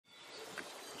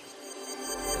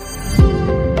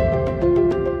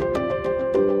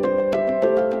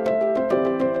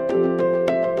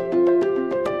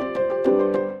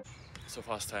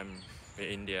time in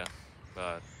India,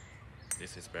 but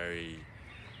this is very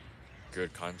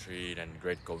good country and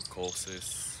great golf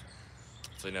courses.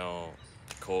 So the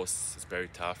course is very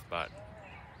tough, but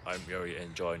I'm really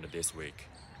enjoying this week.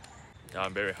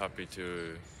 I'm very happy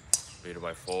to beat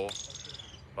by 4,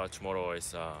 but tomorrow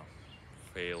is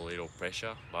feel a little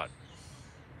pressure, but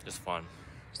just fun.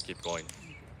 Keep going.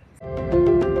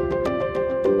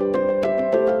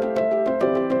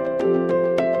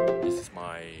 This is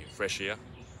my fresh year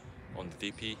on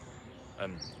the DP.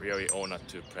 I'm really honored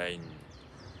to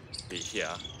be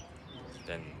here,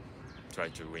 then try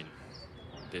to win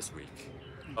this week.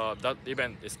 That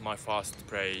event is my first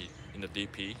play in the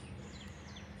DP,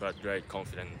 but very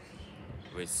confident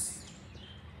with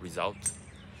result.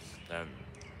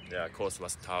 The course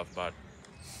was tough, but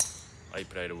I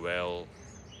played well.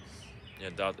 Yeah,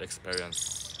 that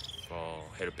experience for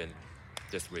helping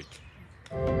this week.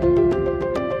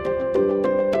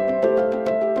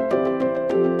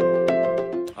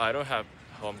 I don't have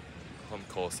home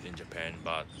course in Japan,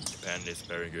 but Japan is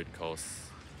very good course.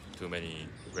 Too many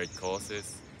great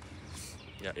courses.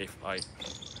 Yeah, if I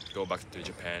go back to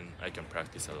Japan, I can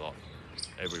practice a lot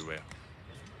everywhere.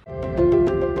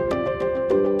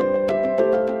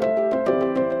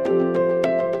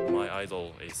 My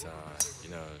idol is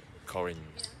Corin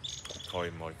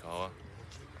Morikawa.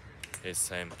 His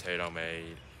same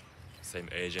tailor-made, same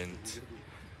agent.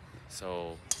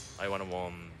 So I want to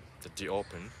win the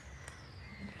Open,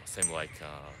 same like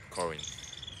Corin.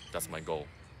 That's my goal.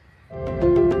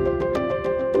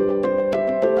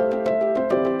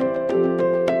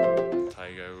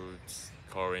 Tiger Woods,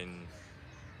 Corin,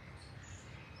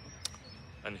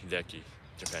 and Hideki,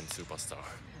 Japan superstar.